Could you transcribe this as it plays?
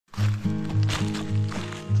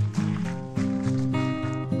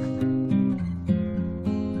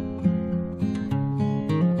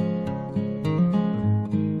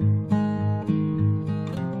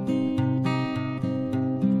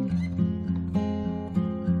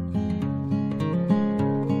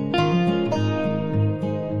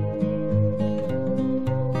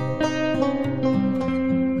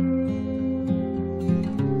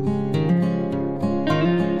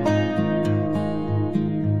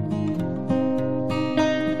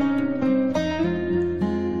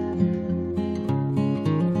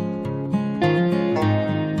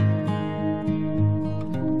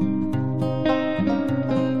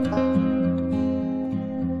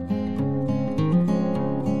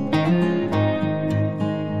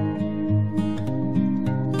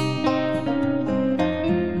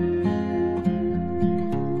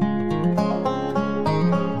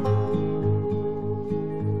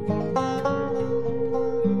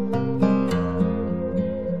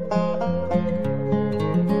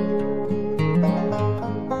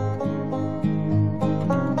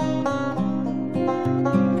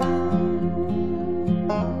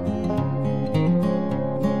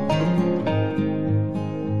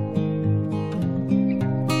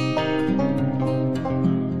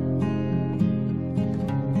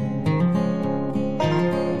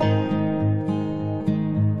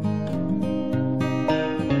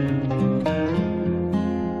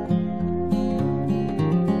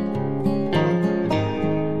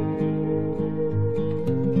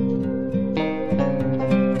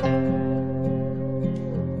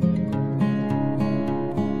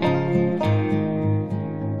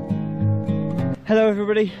Hello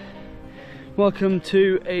everybody, welcome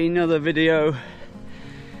to another video,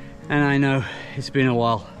 and I know it's been a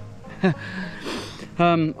while.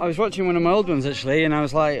 I was watching one of my old ones actually, and I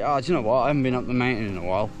was like, oh, do you know what, I haven't been up the mountain in a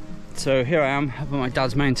while. So here I am up on my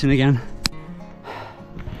dad's mountain again,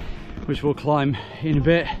 which we'll climb in a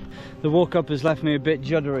bit. The walk up has left me a bit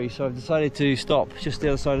juddery, so I've decided to stop just the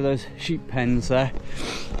other side of those sheep pens there.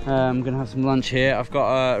 I'm gonna have some lunch here. I've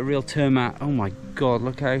got a real termite. Oh my god,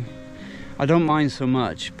 look how, I don't mind so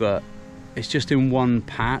much, but it's just in one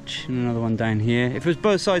patch and another one down here. If it was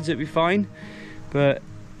both sides it'd be fine, but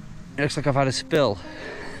it looks like I've had a spill.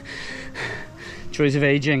 Joys of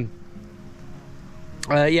aging.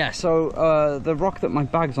 Yeah, so the rock that my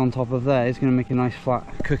bag's on top of there is going to make a nice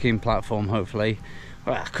flat cooking platform, hopefully.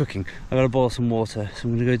 Cooking. I've got to boil some water, so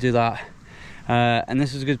I'm going to go do that. And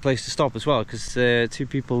this is a good place to stop as well, because two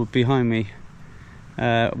people behind me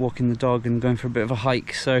walking the dog and going for a bit of a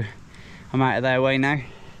hike, so I'm out of their way now.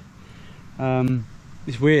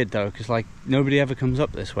 It's weird though, because like nobody ever comes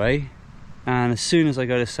up this way, and as soon as I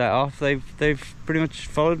go to set off, they've pretty much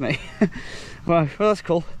followed me. well, that's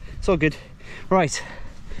cool. It's all good. Right,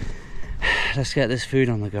 let's get this food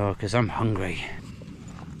on the go, because I'm hungry.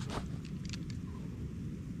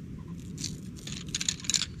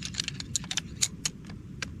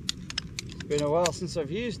 It's been a while since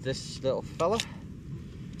I've used this little fella.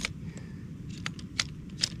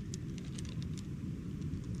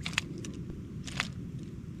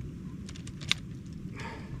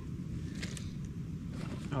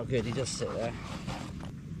 Oh good, he does sit there.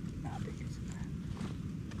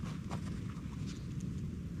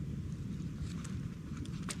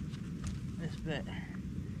 This bit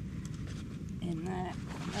in there,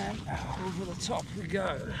 and then over the top we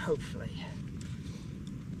go, hopefully.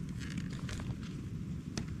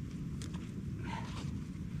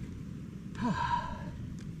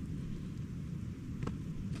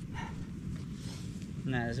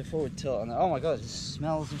 Now there's a forward tilt on there. Oh my god, it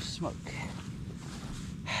smells of smoke.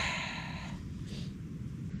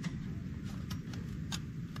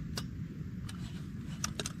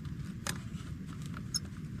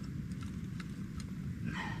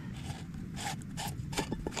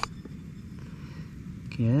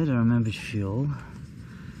 Good, I remembered fuel.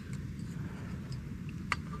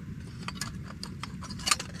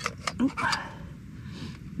 Oop.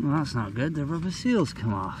 Well, that's not good, the rubber seal's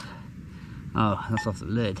come off. Oh, that's off the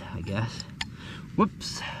lid, I guess.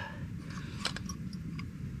 Whoops.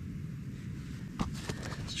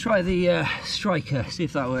 Let's try the striker, see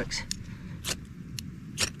if that works.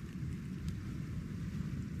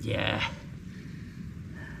 Yeah.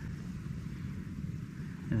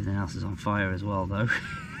 Everything else is on fire as well though.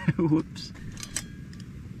 Whoops.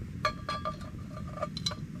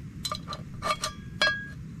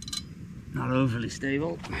 Not overly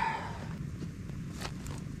stable.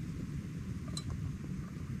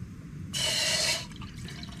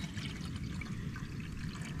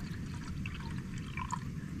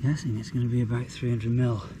 Guessing it's going to be about 300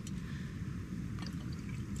 mil.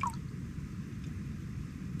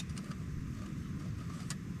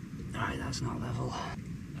 Alright, that's not level.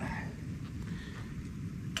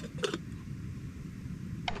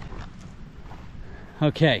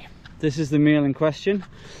 Okay, this is the meal in question.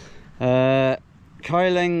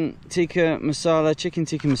 Kailing tikka masala, chicken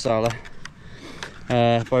tikka masala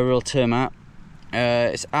by Real Termat.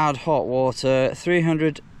 It's add hot water,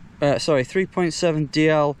 3.7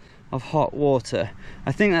 dl of hot water.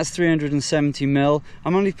 I think that's 370 mil.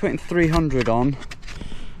 I'm only putting 300 on.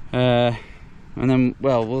 And then,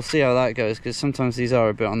 well, we'll see how that goes, because sometimes these are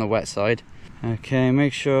a bit on the wet side. Okay,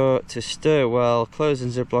 make sure to stir well, close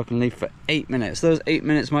and ziplock and leave for 8 minutes. Those 8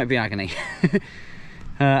 minutes might be agony.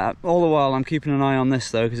 All the while I'm keeping an eye on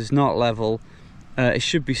this though, because it's not level. It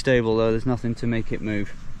should be stable though, there's nothing to make it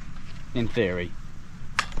move, in theory.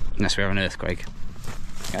 Unless we have an earthquake.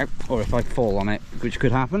 Okay. Or if I fall on it, which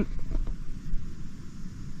could happen.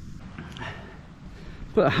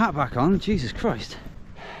 Put a hat back on, Jesus Christ.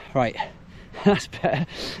 Right. That's better.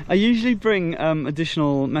 I usually bring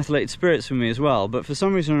additional methylated spirits with me as well, but for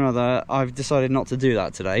some reason or another I've decided not to do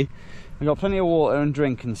that today. I've got plenty of water and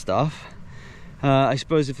drink and stuff. I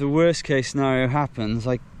suppose if the worst case scenario happens,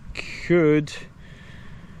 I could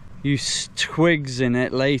use twigs in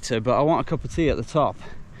it later, but I want a cup of tea at the top.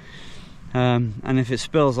 And if it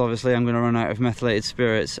spills, obviously I'm going to run out of methylated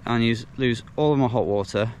spirits and lose all of my hot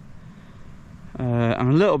water.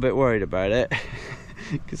 I'm a little bit worried about it.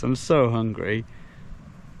 Because I'm so hungry.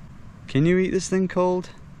 Can you eat this thing cold?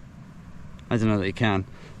 I don't know that you can.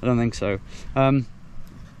 I don't think so. I'm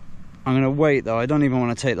going to wait though. I don't even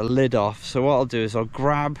want to take the lid off. So what I'll do is I'll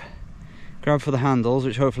grab grab for the handles,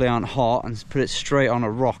 which hopefully aren't hot, and put it straight on a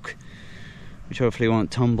rock, which hopefully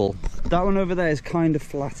won't tumble. That one over there is kind of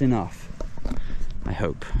flat enough, I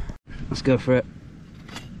hope. Let's go for it,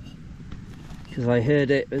 because I heard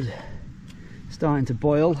it was starting to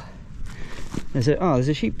boil. There's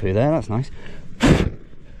a sheep poo there, that's nice.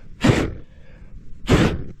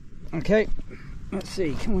 Okay, let's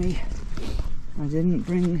see, can we... I didn't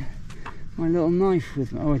bring my little knife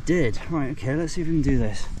with me. Oh, I did. Right, okay, let's see if we can do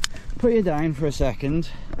this. Put you down for a second.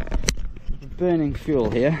 Burning fuel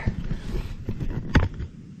here.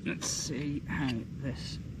 Let's see how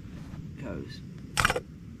this goes.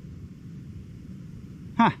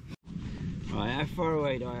 Ha! Right, how far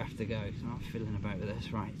away do I have to go? So I'm not fiddling about with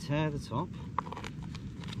this. Right, tear the top.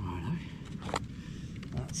 Righto.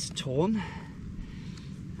 That's torn.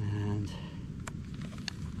 And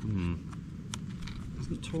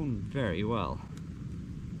hasn't torn very well.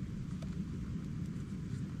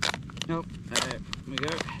 Nope, there we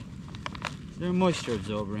go. Is there a moisture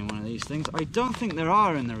absorber in one of these things? I don't think there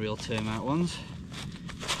are in the real term out ones.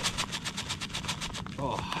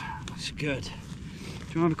 Oh, that's good. Do you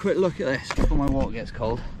want to have a quick look at this before my water gets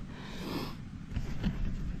cold?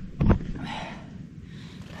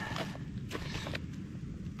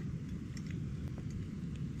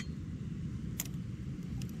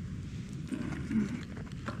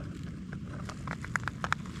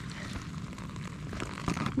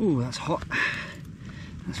 Ooh, that's hot.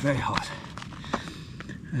 That's very hot.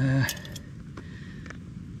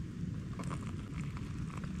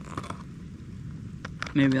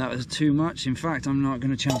 Maybe that was too much. In fact, I'm not going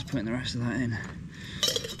to chance putting the rest of that in.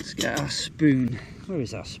 Let's get our spoon. Where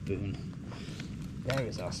is our spoon? There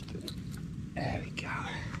is our spoon. There we go.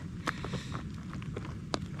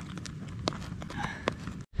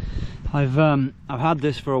 I've had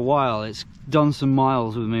this for a while. It's done some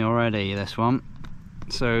miles with me already, this one.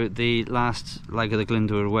 So the last leg of the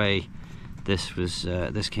Glyndwr Way, this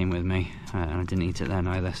came with me, and I didn't eat it then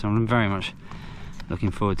either. So I'm very much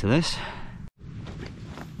looking forward to this.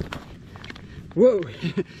 Whoa!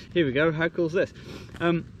 Here we go. How cool is this?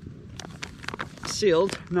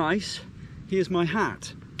 Sealed, nice. Here's my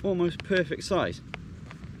hat, almost perfect size.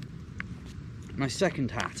 My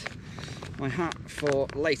second hat, my hat for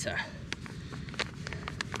later.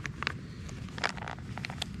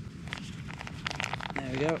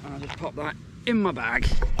 There we go, I'll just pop that in my bag,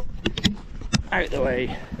 out the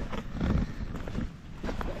way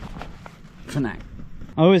for now.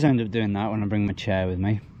 I always end up doing that when I bring my chair with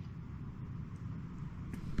me.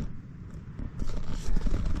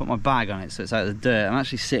 Put my bag on it so it's out of the dirt. I'm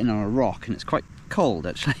actually sitting on a rock and it's quite cold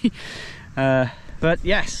actually. But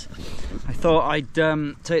yes, I thought I'd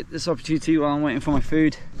take this opportunity while I'm waiting for my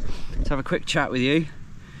food to have a quick chat with you.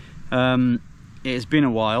 It has been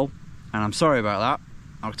a while and I'm sorry about that.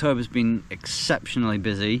 October's been exceptionally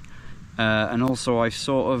busy, and also I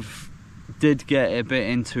sort of did get a bit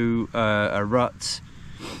into a rut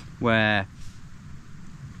where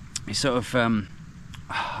you sort of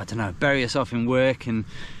I don't know, bury yourself in work and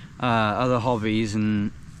other hobbies,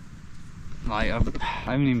 and like I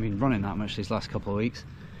haven't even been running that much these last couple of weeks.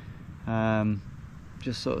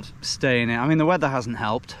 Just sort of staying in. I mean, the weather hasn't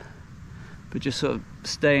helped, but just sort of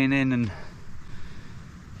staying in and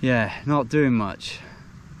yeah, not doing much.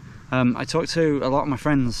 I talk to a lot of my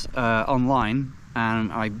friends online, and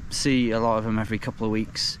I see a lot of them every couple of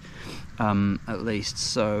weeks at least,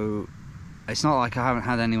 so it's not like I haven't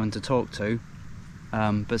had anyone to talk to,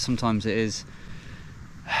 but sometimes it is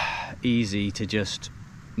easy to just,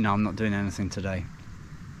 no, I'm not doing anything today.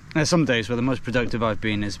 There's some days where the most productive I've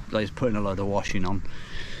been is like putting a load of washing on,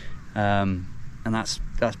 and that's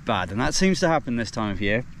bad, and that seems to happen this time of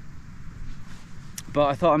year. But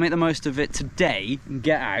I thought I'd make the most of it today and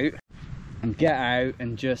get out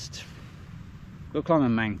and just go climb a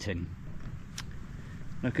mountain.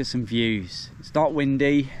 Look at some views. It's not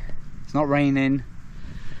windy, it's not raining,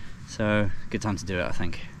 so good time to do it, I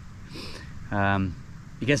think.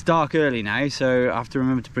 It gets dark early now, so I have to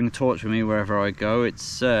remember to bring a torch with me wherever I go.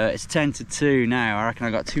 It's 10 to 2 now. I reckon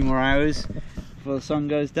I got 2 more hours before the sun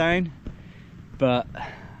goes down. But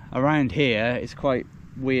around here it's quite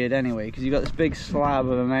weird anyway, because you've got this big slab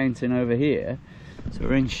of a mountain over here, so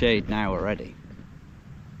we're in shade now already.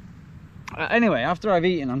 Anyway, after I've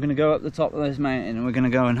eaten, I'm going to go up the top of this mountain and we're going to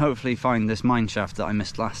go and hopefully find this mine shaft that I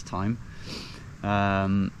missed last time,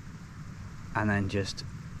 and then just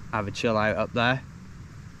have a chill out up there.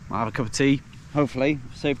 I'll have a cup of tea, hopefully.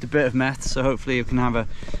 I've saved a bit of meth, so hopefully you can have a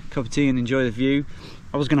cup of tea and enjoy the view.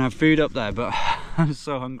 I was going to have food up there, but I was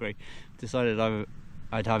so hungry, decided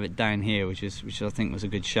I'd have it down here, which I think was a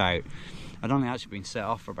good shout. I'd only actually been set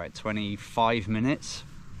off for about 25 minutes,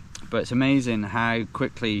 but it's amazing how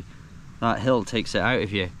quickly that hill takes it out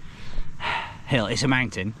of you. Hill, it's a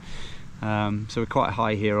mountain, so we're quite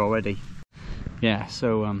high here already. Yeah,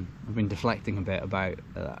 so I've been deflecting a bit about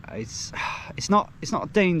it's not a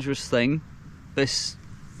dangerous thing, this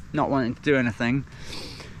not wanting to do anything,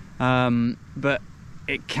 but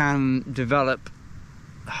it can develop.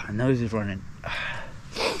 My nose is running.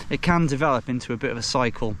 It can develop into a bit of a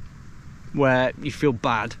cycle where you feel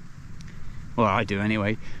bad. Well, I do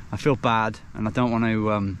anyway. I feel bad, and I don't want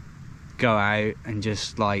to go out and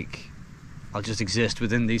just like, I'll just exist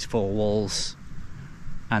within these four walls,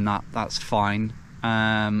 and that's fine.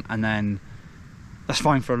 And then that's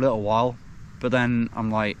fine for a little while, but then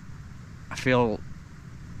I'm like, I feel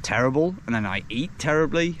terrible, and then I eat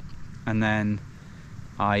terribly, and then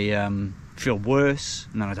I feel worse,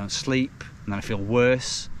 and then I don't sleep, and then I feel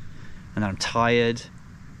worse, and then I'm tired,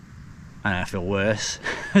 and I feel worse.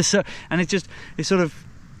 So, and it sort of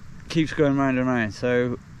keeps going round and round.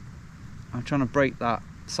 So I'm trying to break that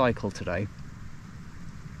cycle today.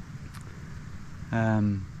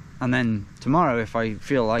 And then tomorrow, if I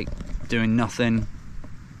feel like doing nothing,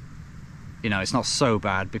 you know, it's not so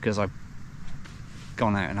bad because I've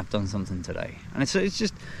gone out and I've done something today. And it's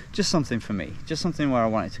just something for me, just something where I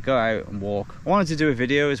wanted to go out and walk. I wanted to do a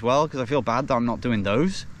video as well because I feel bad that I'm not doing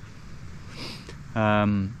those.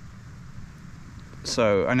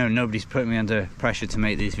 So I know nobody's put me under pressure to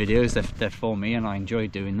make these videos. They're for me, and I enjoy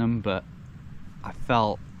doing them, but I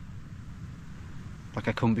felt like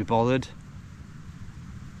I couldn't be bothered.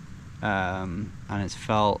 And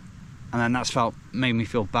that's made me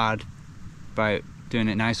feel bad about doing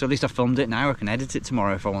it now. So at least I filmed it now. I can edit it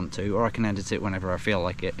tomorrow if I want to, or I can edit it whenever I feel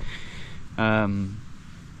like it.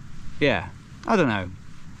 Yeah, I don't know.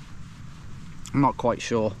 I'm not quite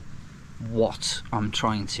sure what I'm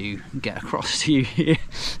trying to get across to you here.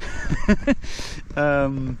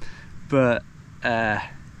 But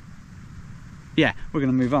yeah, we're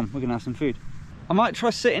gonna move on. We're gonna have some food. I might try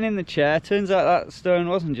sitting in the chair. Turns out that stone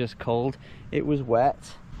wasn't just cold, it was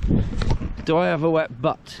wet. Do I have a wet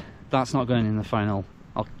butt? That's not going in the final.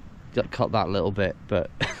 I'll cut that little bit,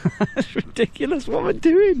 but it's ridiculous what we're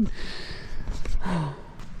doing.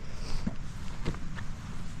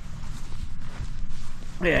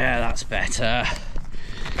 Yeah, that's better.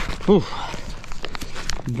 Ooh,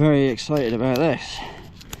 I'm very excited about this.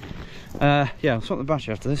 Yeah, I'll swap the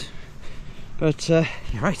battery after this. But you're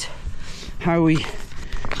right. How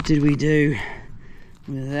did we do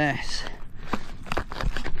with this?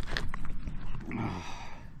 Oh.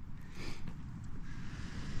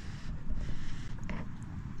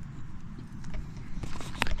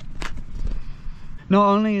 Not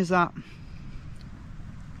only is that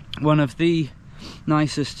one of the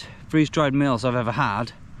nicest freeze-dried meals I've ever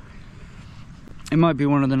had, it might be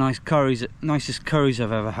one of the nicest curries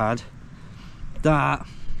I've ever had. That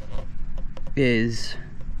is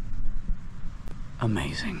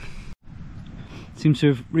amazing. Seems to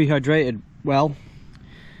have rehydrated well.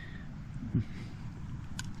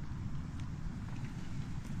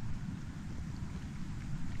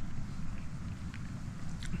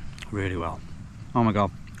 Really well. Oh my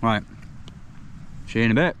god. Right. See you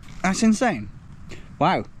in a bit. That's insane.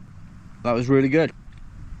 Wow. That was really good.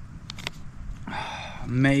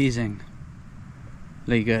 Amazingly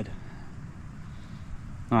good.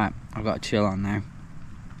 Alright, I've got to chill on now.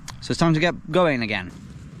 So it's time to get going again.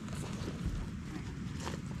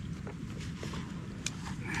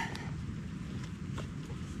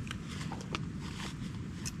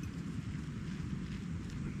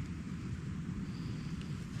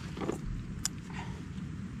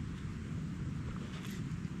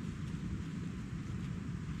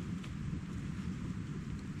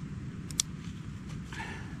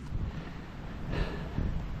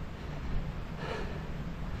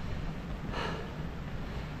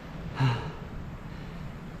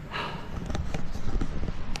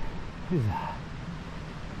 Who's that?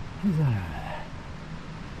 Who's that over there?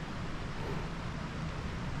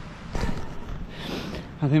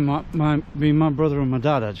 I think my brother and my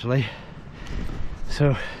dad actually.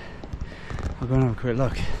 So I'll go and have a quick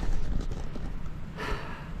look.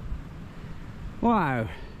 Wow,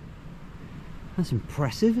 that's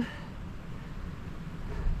impressive.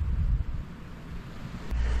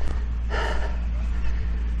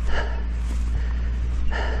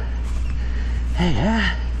 Hey,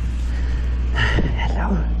 yeah.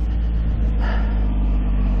 Hello.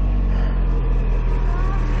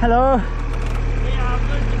 Hello. Yeah, I'm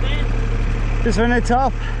going to bed. Just on the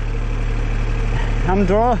top. I'm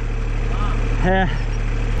draw. Yeah.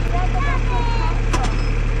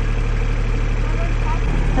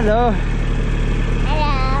 Hello.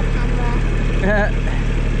 Hello, Papa.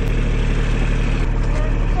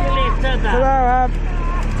 heard that. Ta-da, Ab.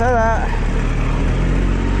 Ta-da.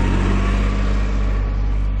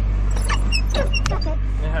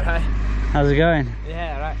 Yeah, right. How's it going?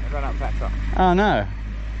 Yeah, right. I ran out of petrol. Oh no.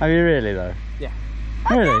 Have you really though? Yeah.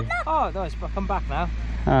 Really? Oh, no, it's come back now.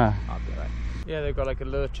 Oh. I'll be right. Yeah, they've got like a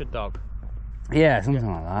lurcher dog. Yeah, something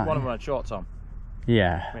like that. One of them had shorts on.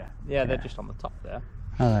 Yeah. Yeah, they're just on the top there.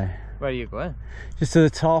 Are they? Where are you going? Just to the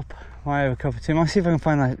top. I have a cup of tea. I'll see if I can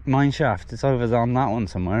find that mine shaft. It's over there on that one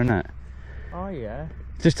somewhere, isn't it? Oh, yeah.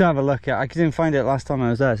 Just to have a look at. I didn't find it last time I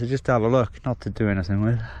was there, so just to have a look, not to do anything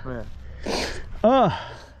with. Where? Oh!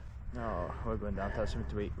 No, we're going down to have something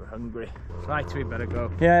to eat. We're hungry. Right, we better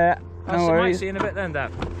go. Yeah, I'll no might worries. see you in a bit then,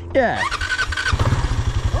 Dad. Yeah.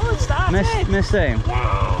 Oh, it started! Miss same.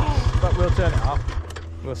 But we'll turn it off.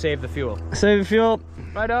 We'll save the fuel. Save the fuel.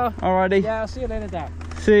 Righto. Alrighty. Yeah, I'll see you later, Dad.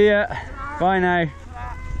 See ya. Bye now.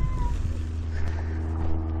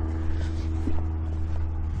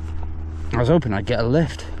 I was hoping I'd get a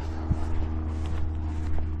lift.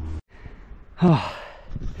 Oh,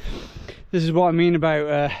 this is what I mean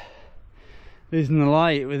about losing the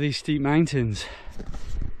light with these steep mountains.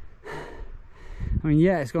 I mean,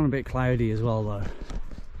 yeah, it's gone a bit cloudy as well though,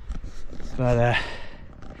 but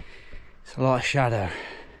it's a lot of shadow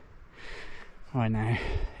right now.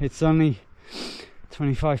 It's only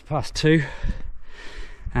 25 past 2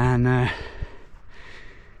 and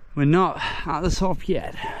we're not at the top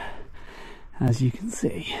yet, as you can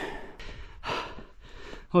see.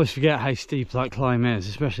 I always forget how steep that climb is,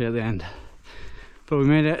 especially at the end, but we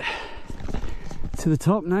made it to the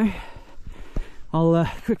top now. I'll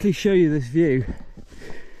quickly show you this view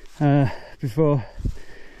before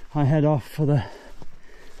I head off for the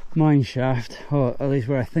mine shaft, or at least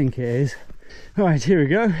where I think it is. Right, here we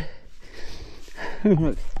go.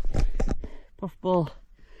 Look, puffball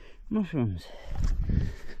mushrooms.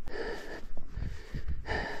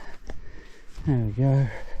 There we go.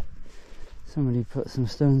 Somebody put some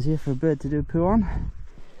stones here for a bird to do a poo on.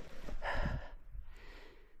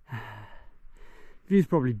 View's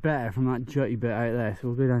probably better from that jutty bit out there, so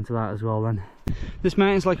we'll go down to that as well then. This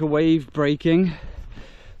mountain's like a wave breaking.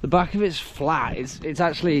 The back of it's flat. It's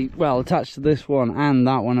actually, well, attached to this one and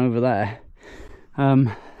that one over there.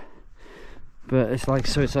 But it's like,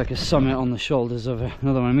 so it's like a summit on the shoulders of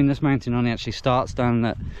another one. I mean, this mountain only actually starts down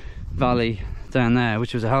that valley down there,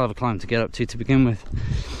 which was a hell of a climb to get up to begin with.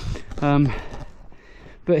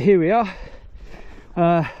 But here we are.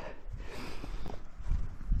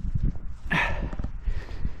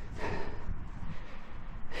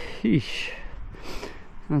 Sheesh.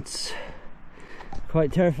 That's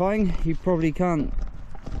quite terrifying. You probably can't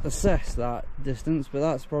assess that distance, but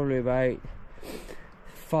that's probably about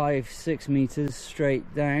 5-6 meters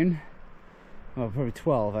straight down. Well, probably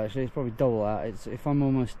 12 actually. It's probably double that. It's, if I'm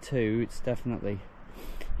almost 2, it's definitely,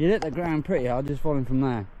 you hit the ground pretty hard just falling from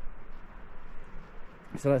there.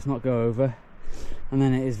 So let's not go over. And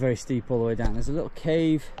then it is very steep all the way down. There's a little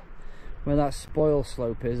cave where that spoil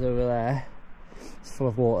slope is over there. It's full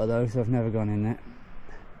of water though, so I've never gone in it.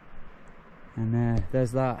 And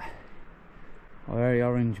there's that very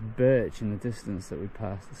orange birch in the distance that we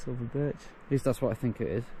passed, the silver birch. At least that's what I think it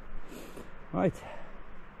is. Right,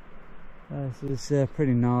 so it's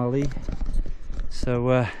pretty gnarly.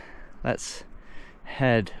 So let's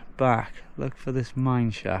head back, look for this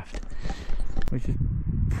mine shaft, which is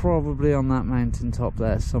probably on that mountain top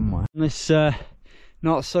there somewhere. This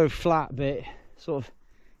not so flat bit, sort of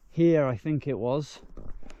here I think it was.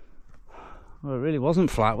 Well, it really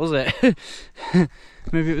wasn't flat, was it?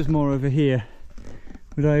 Maybe it was more over here.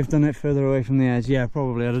 Would I have done it further away from the edge? Yeah,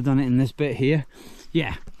 probably. I'd have done it in this bit here.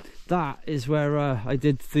 Yeah, that is where I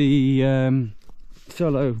did the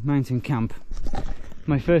solo mountain camp.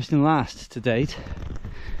 My first and last to date.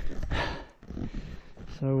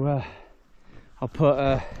 So I'll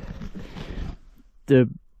put the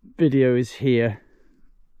video is here,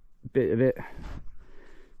 a bit of it.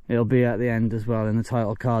 It'll be at the end as well in the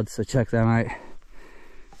title cards, so check them out.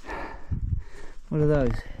 What are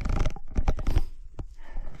those?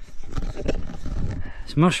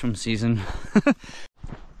 It's mushroom season.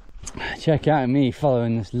 Check out me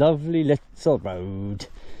following this lovely little road.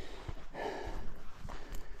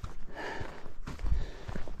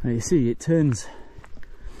 Now you see it turns,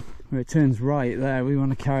 where it turns right there, we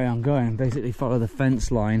want to carry on going and basically follow the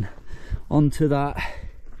fence line onto that,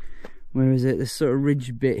 where is it, this sort of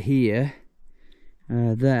ridge bit here,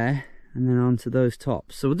 there, and then onto those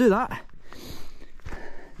tops. So we'll do that.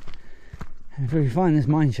 And if we find this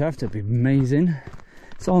mine shaft, it'd be amazing.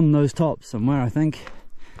 It's on those tops somewhere, I think.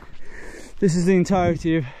 This is the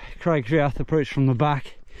entirety of Craig Riath approach from the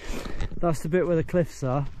back. That's the bit where the cliffs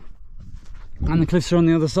are. and the cliffs are on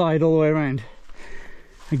the other side all the way around.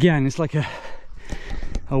 Again, it's like a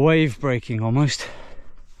wave breaking almost.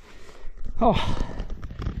 Oh,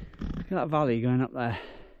 look at that valley going up there.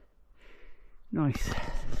 Nice.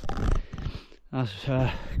 That's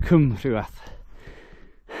Cwmrhyweth.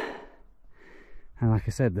 And like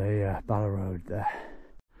I said, the Bala Road there.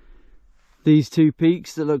 These two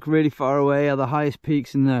peaks that look really far away are the highest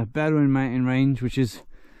peaks in the Berwyn mountain range, which is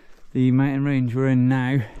the mountain range we're in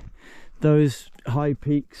now. Those high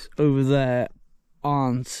peaks over there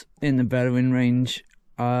aren't in the Berwyn range.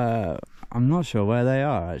 I'm not sure where they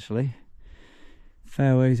are actually.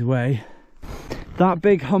 Fair ways away. That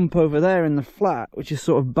big hump over there in the flat, which is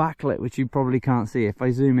sort of backlit, which you probably can't see. If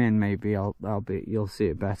I zoom in, maybe you'll see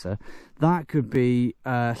it better. That could be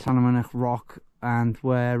Llanymynech Rock and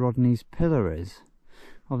where Rodney's pillar is.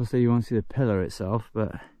 Obviously you won't see the pillar itself,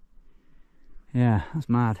 but yeah, that's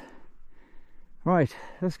mad. Right,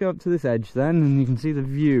 let's go up to this edge then, and you can see the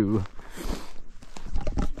view.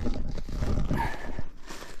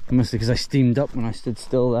 Mostly because I steamed up when I stood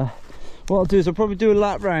still there. What I'll do is I'll probably do a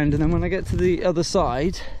lap round, and then when I get to the other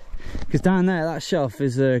side, because down there, that shelf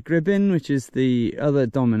is Gribin, which is the other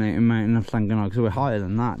dominating mountain of Llanganog, so we're higher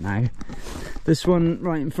than that now. This one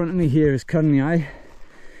right in front of me here is Cyrniau,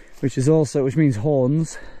 which means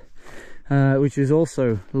horns, which is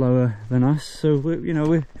also lower than us. So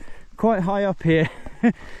we're quite high up here.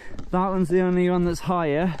 That one's the only one that's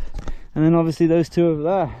higher, and then obviously those two over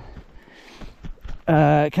there.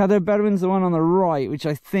 Cadair Berwyn's the one on the right, which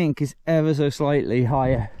I think is ever so slightly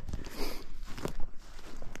higher,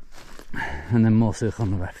 and then Morsych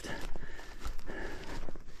on the left.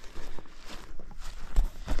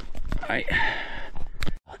 Right.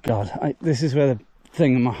 Oh god, this is where the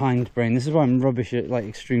thing in my hindbrain, this is why I'm rubbish at like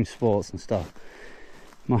extreme sports and stuff.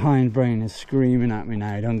 My hindbrain is screaming at me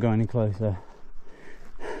now, don't go any closer,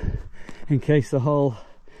 in case the whole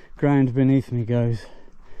ground beneath me goes,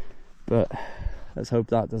 but let's hope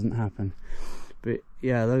that doesn't happen. But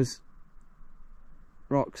yeah, those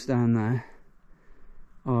rocks down there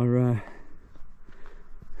are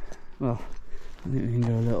well, I think we can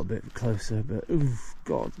go a little bit closer, but oof,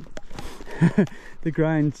 god. The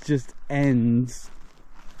ground just ends.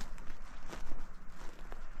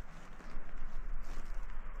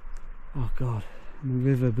 Oh god, and the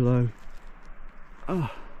river below. Oh,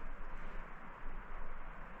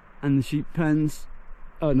 and the sheep pens.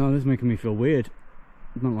 Oh no, this is making me feel weird.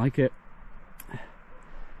 I don't like it.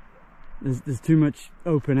 There's too much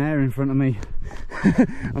open air in front of me.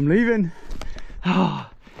 I'm leaving. Oh,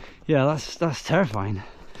 yeah, that's terrifying.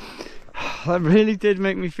 That really did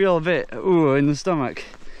make me feel a bit ooh in the stomach.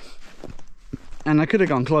 And I could have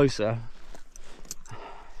gone closer,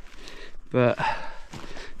 but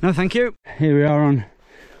no thank you. Here we are on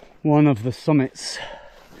one of the summits.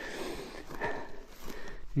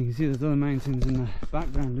 You can see there's other mountains in the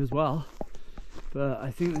background as well, but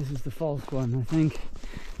I think this is the false one. I think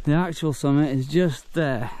the actual summit is just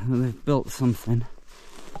there. They've built something.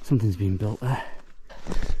 Something's been built there.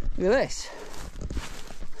 Look at this.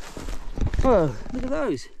 Whoa, look at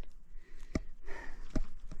those.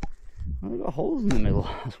 Oh, they've got holes in the middle.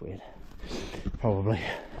 That's weird. Probably.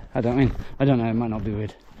 I don't know, it might not be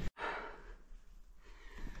weird.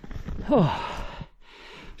 Oh,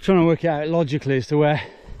 I'm trying to work it out logically as to where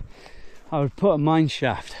I would put a mine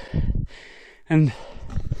shaft, and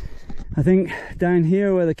I think down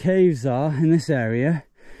here where the caves are in this area,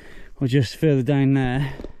 or just further down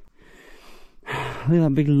there, look at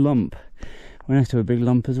that big lump. We're next to a big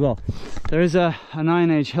lump as well. There is an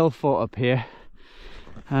Iron Age hill fort up here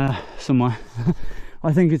somewhere.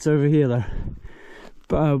 I think it's over here though,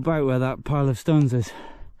 but about where that pile of stones is.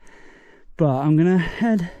 But I'm gonna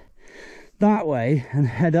head that way and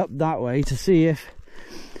head up that way to see if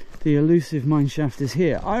the elusive mine shaft is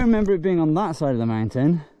here. I remember it being on that side of the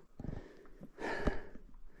mountain,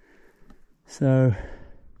 so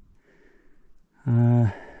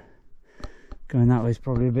going that way is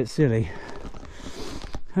probably a bit silly.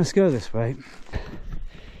 Let's go this way.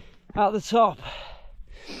 At the top,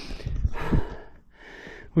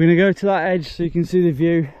 we're going to go to that edge so you can see the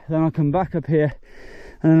view, then I'll come back up here,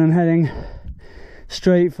 and then I'm heading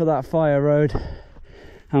straight for that fire road,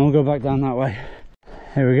 and we'll go back down that way.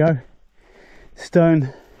 Here we go,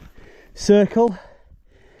 stone circle.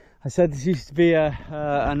 I said this used to be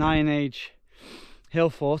an Iron Age hill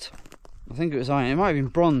fort. I think it was iron, it might have been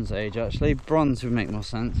Bronze Age actually. Bronze would make more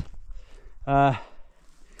sense. Yeah,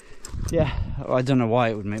 I don't know why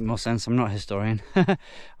it would make more sense, I'm not a historian. I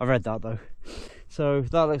read that though. So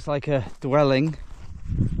that looks like a dwelling,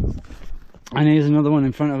 and here's another one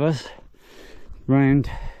in front of us, round,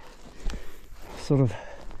 sort of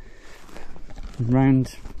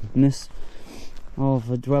roundness of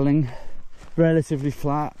a dwelling, relatively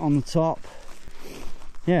flat on the top.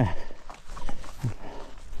 Yeah,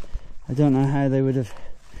 I don't know how they would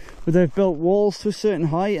they have built walls to a certain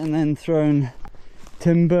height and then thrown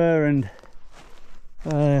timber and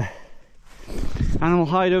animal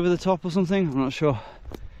hide over the top or something? I'm not sure.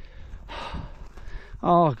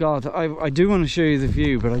 Oh god, I do want to show you the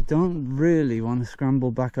view, but I don't really want to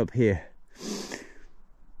scramble back up here.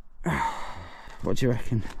 What do you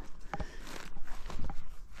reckon?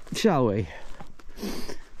 Shall we?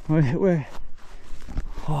 We're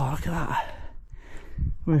oh, look at that.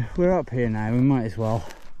 We're up here now, we might as well.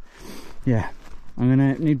 Yeah, I'm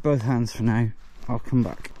gonna need both hands for now. I'll come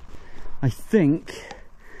back. I think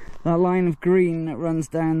that line of green that runs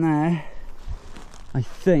down there, I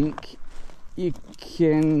think you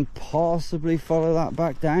can possibly follow that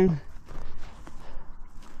back down.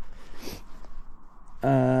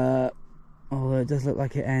 Although it does look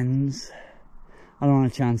like it ends. I don't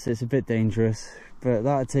want to chance it, it's a bit dangerous, but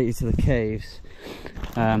that'll take you to the caves.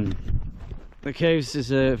 The caves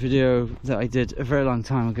is a video that I did a very long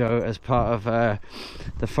time ago as part of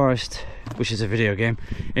the Forest, which is a video game,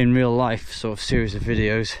 in real life sort of series of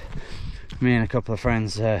videos. Me and a couple of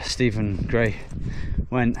friends, Stephen Gray,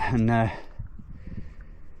 went and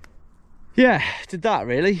yeah, did that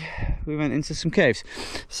really. We went into some caves.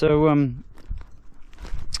 So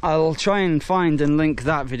I'll try and find and link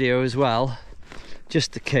that video as well.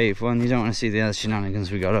 Just the cave one, you don't want to see the other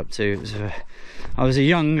shenanigans we got up to. It was I was a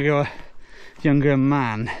younger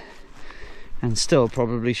man and still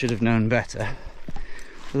probably should have known better.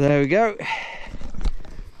 So there we go.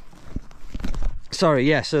 Sorry,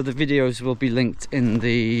 yeah, so the videos will be linked in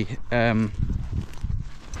the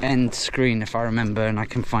end screen if I remember and I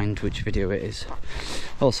can find which video it is.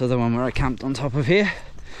 Also the one where I camped on top of here.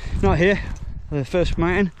 Not here, the first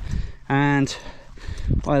mountain. And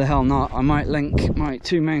why the hell not, I might link my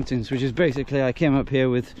two mountains, which is basically I came up here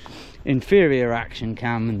with inferior action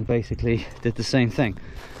cam and basically did the same thing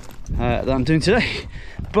that I'm doing today,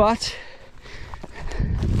 but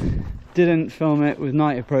didn't film it with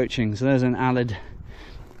night approaching, so there's an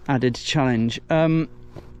added challenge.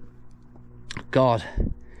 God,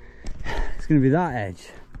 it's gonna be that edge.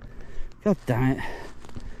 God damn it.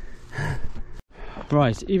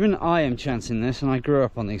 Right, even I am chancing this, and I grew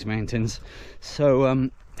up on these mountains, so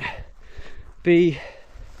be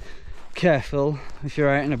careful if you're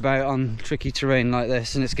out and about on tricky terrain like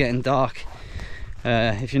this and it's getting dark.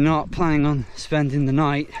 If you're not planning on spending the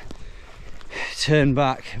night, turn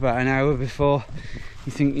back about an hour before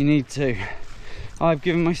you think you need to. I've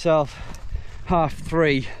given myself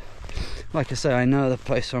 3:30. Like I say, I know the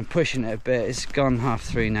place, so I'm pushing it a bit. It's gone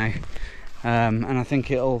 3:30 now, and I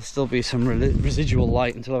think it'll still be some residual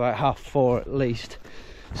light until about 4:30 at least.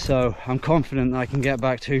 So I'm confident that I can get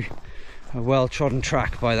back to a well-trodden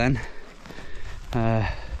track by then.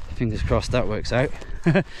 Fingers crossed that works out.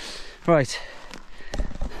 Right,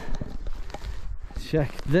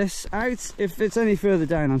 check this out. If it's any further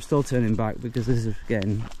down, I'm still turning back because this is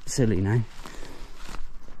getting silly now.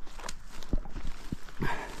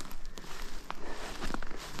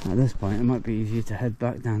 At this point it might be easier to head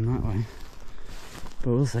back down that way,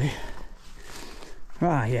 but we'll see.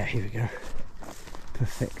 Ah yeah, here we go.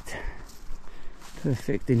 Perfect.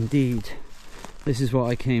 Perfect indeed. This is what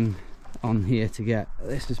I came on here to get.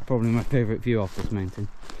 This is probably my favourite view off this mountain.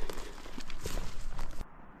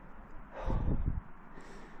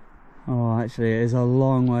 Oh, actually it is a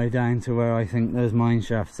long way down to where I think those mine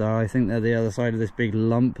shafts are. I think they're the other side of this big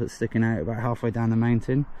lump that's sticking out about halfway down the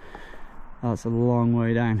mountain. That's a long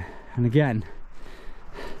way down. And again,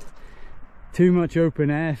 too much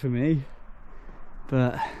open air for me,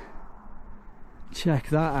 but check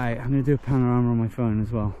that out. I'm going to do a panorama on my phone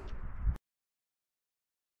as well.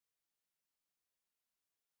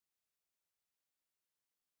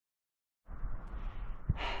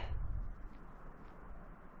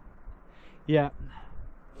 Yeah,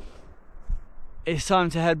 it's time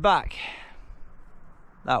to head back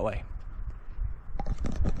that way.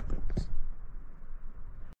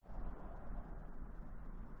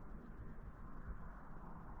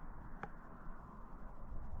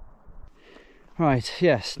 Right,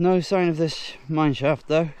 yes, no sign of this mine shaft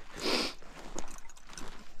though,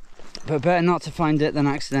 but better not to find it than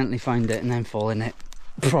accidentally find it and then fall in it.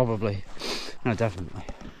 Probably. No, definitely.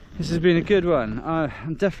 This has been a good one.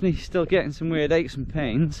 I'm definitely still getting some weird aches and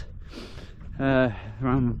pains around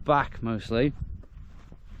my back mostly,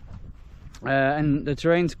 and the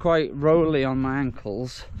terrain's quite rolly on my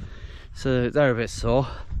ankles, so they're a bit sore,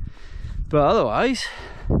 but otherwise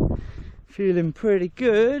feeling pretty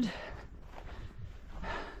good.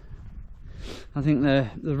 I think the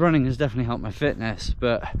running has definitely helped my fitness,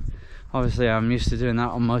 but obviously I'm used to doing that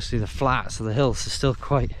on mostly the flats, so the hills are still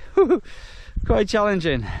quite quite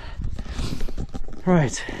challenging.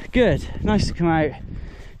 Right, good, nice to come out,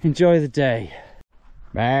 enjoy the day.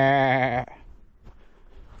 Bah.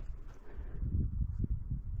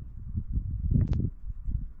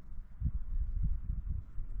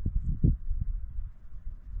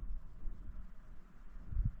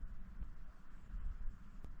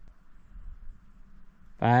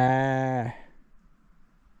 Bah.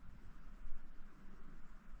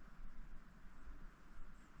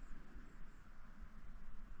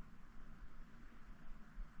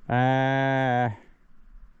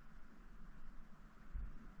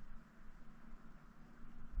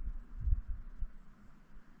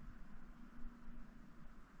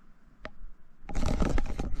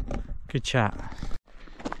 Good chat.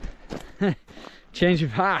 Change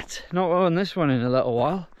of hat. Not wearing this one in a little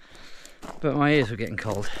while, but my ears were getting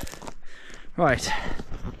cold. Right,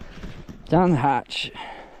 down the hatch.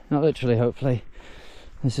 Not literally, hopefully.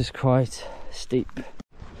 This is quite steep.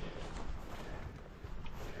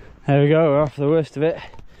 There we go, we're off the worst of it.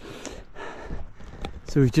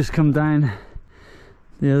 So we've just come down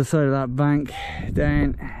the other side of that bank,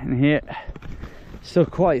 down in here. Still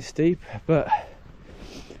quite steep, but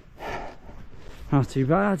not too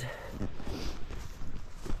bad.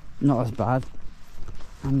 Not as bad.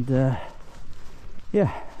 And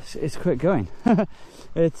yeah, it's quick going.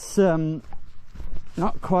 It's not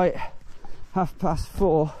quite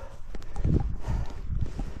 4:30,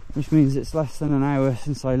 which means it's less than an hour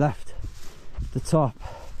since I left the top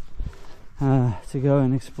to go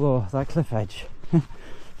and explore that cliff edge.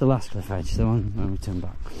 The last cliff edge, the one when we turned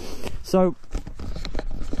back. So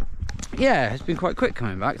yeah, it's been quite quick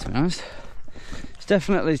coming back, to be honest. It's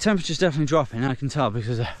definitely, the temperature's definitely dropping, I can tell,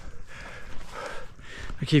 because I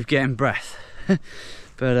keep getting breath.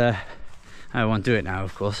 But I won't do it now,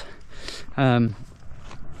 of course. Oh,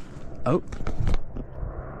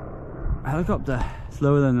 helicopter. It's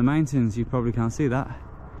lower than the mountains, you probably can't see that.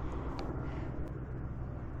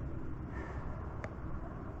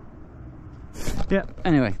 Yeah,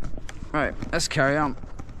 anyway, right, let's carry on.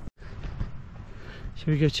 Should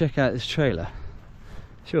we go check out this trailer?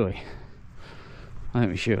 Shall we? I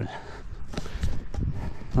think we should.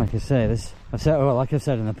 Like I say, like I've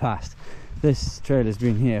said in the past, this trailer's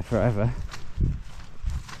been here forever.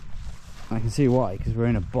 I can see why, because we're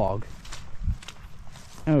in a bog.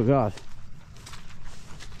 Oh god.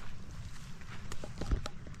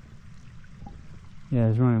 Yeah,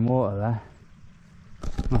 there's running water there.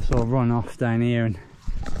 I saw run off down here and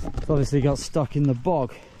it's obviously got stuck in the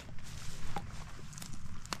bog.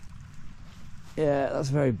 Yeah, that's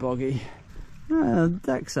very boggy. The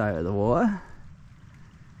deck's out of the water.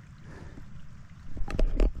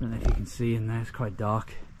 Don't know if you can see in there, it's quite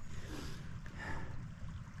dark.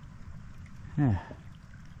 Yeah.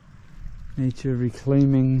 Nature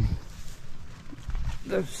reclaiming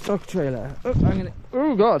the stock trailer. Oh,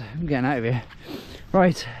 oh god, I'm getting out of here.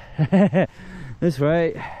 Right, this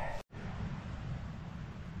way.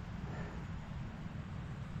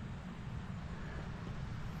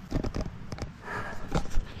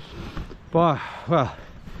 Wow, well,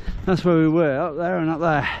 that's where we were, up there and up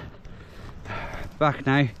there. Back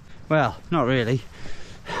now, well, not really.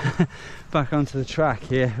 Back onto the track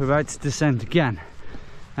here. We're about to descend again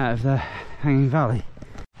out of the hanging valley.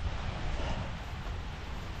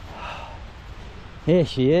 Here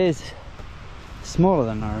she is, smaller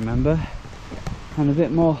than I remember and a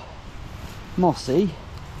bit more mossy.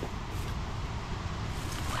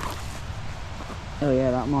 Oh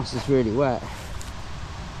yeah, that moss is really wet.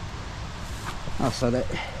 I'll sod it.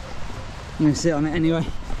 I'm going to sit on it anyway.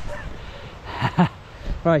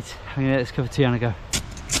 Right, I'm going to get this cup of tea on a go.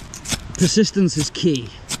 Persistence is key.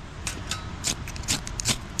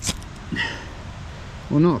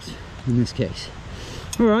 Or not, in this case.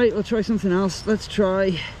 Alright, we'll try something else. Let's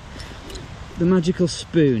try the magical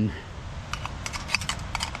spoon.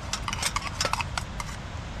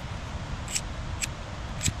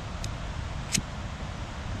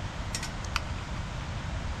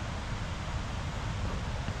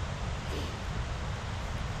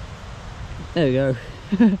 There we go.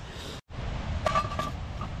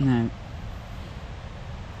 Now,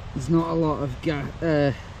 there's not a lot of gas,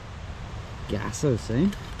 I was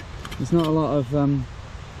saying. There's not a lot of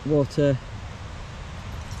water.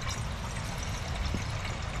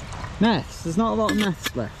 Meths. There's not a lot of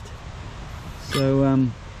meths left. So,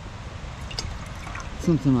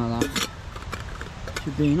 something like that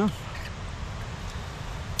should be enough.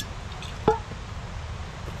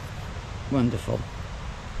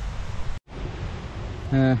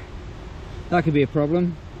 that could be a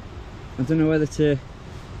problem. I don't know whether to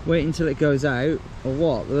wait until it goes out or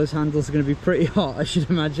what. Those handles are going to be pretty hot, I should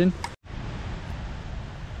imagine.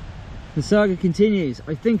 The saga continues.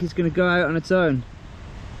 I think it's going to go out on its own,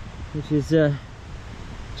 which is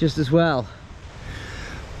just as well.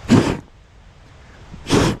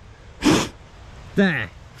 There,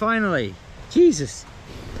 finally. Jesus,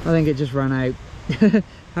 I think it just ran out.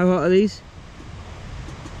 How hot are these?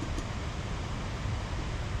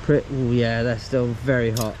 Oh yeah, they're still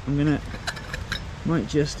very hot. Might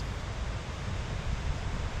just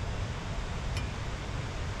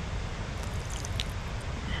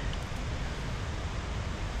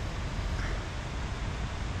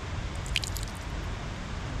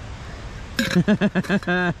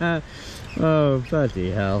oh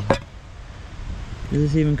bloody hell. Does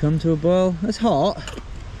this even come to a boil? That's hot.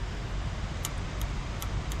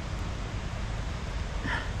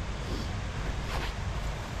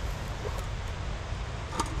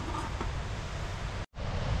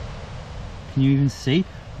 Can you even see?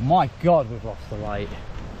 My God, we've lost the light.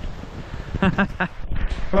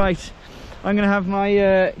 Right, I'm gonna have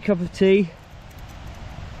my cup of tea.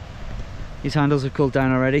 These handles have cooled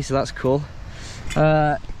down already, so that's cool.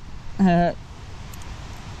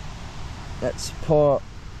 Let's pour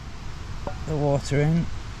the water in.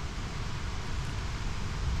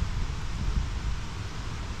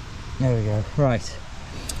 There we go. Right.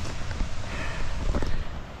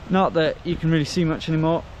 Not that you can really see much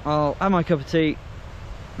anymore. I'll have my cup of tea,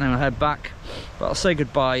 then I'll head back. But I'll say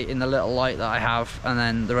goodbye in the little light that I have, and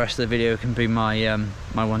then the rest of the video can be my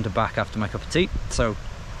my wander back after my cup of tea. So,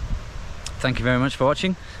 thank you very much for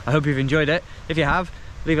watching. I hope you've enjoyed it. If you have,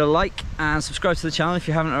 leave a like and subscribe to the channel if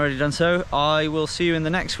you haven't already done so. I will see you in the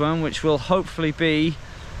next one, which will hopefully be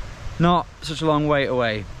not such a long wait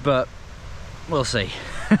away, but we'll see.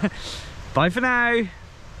 Bye for now.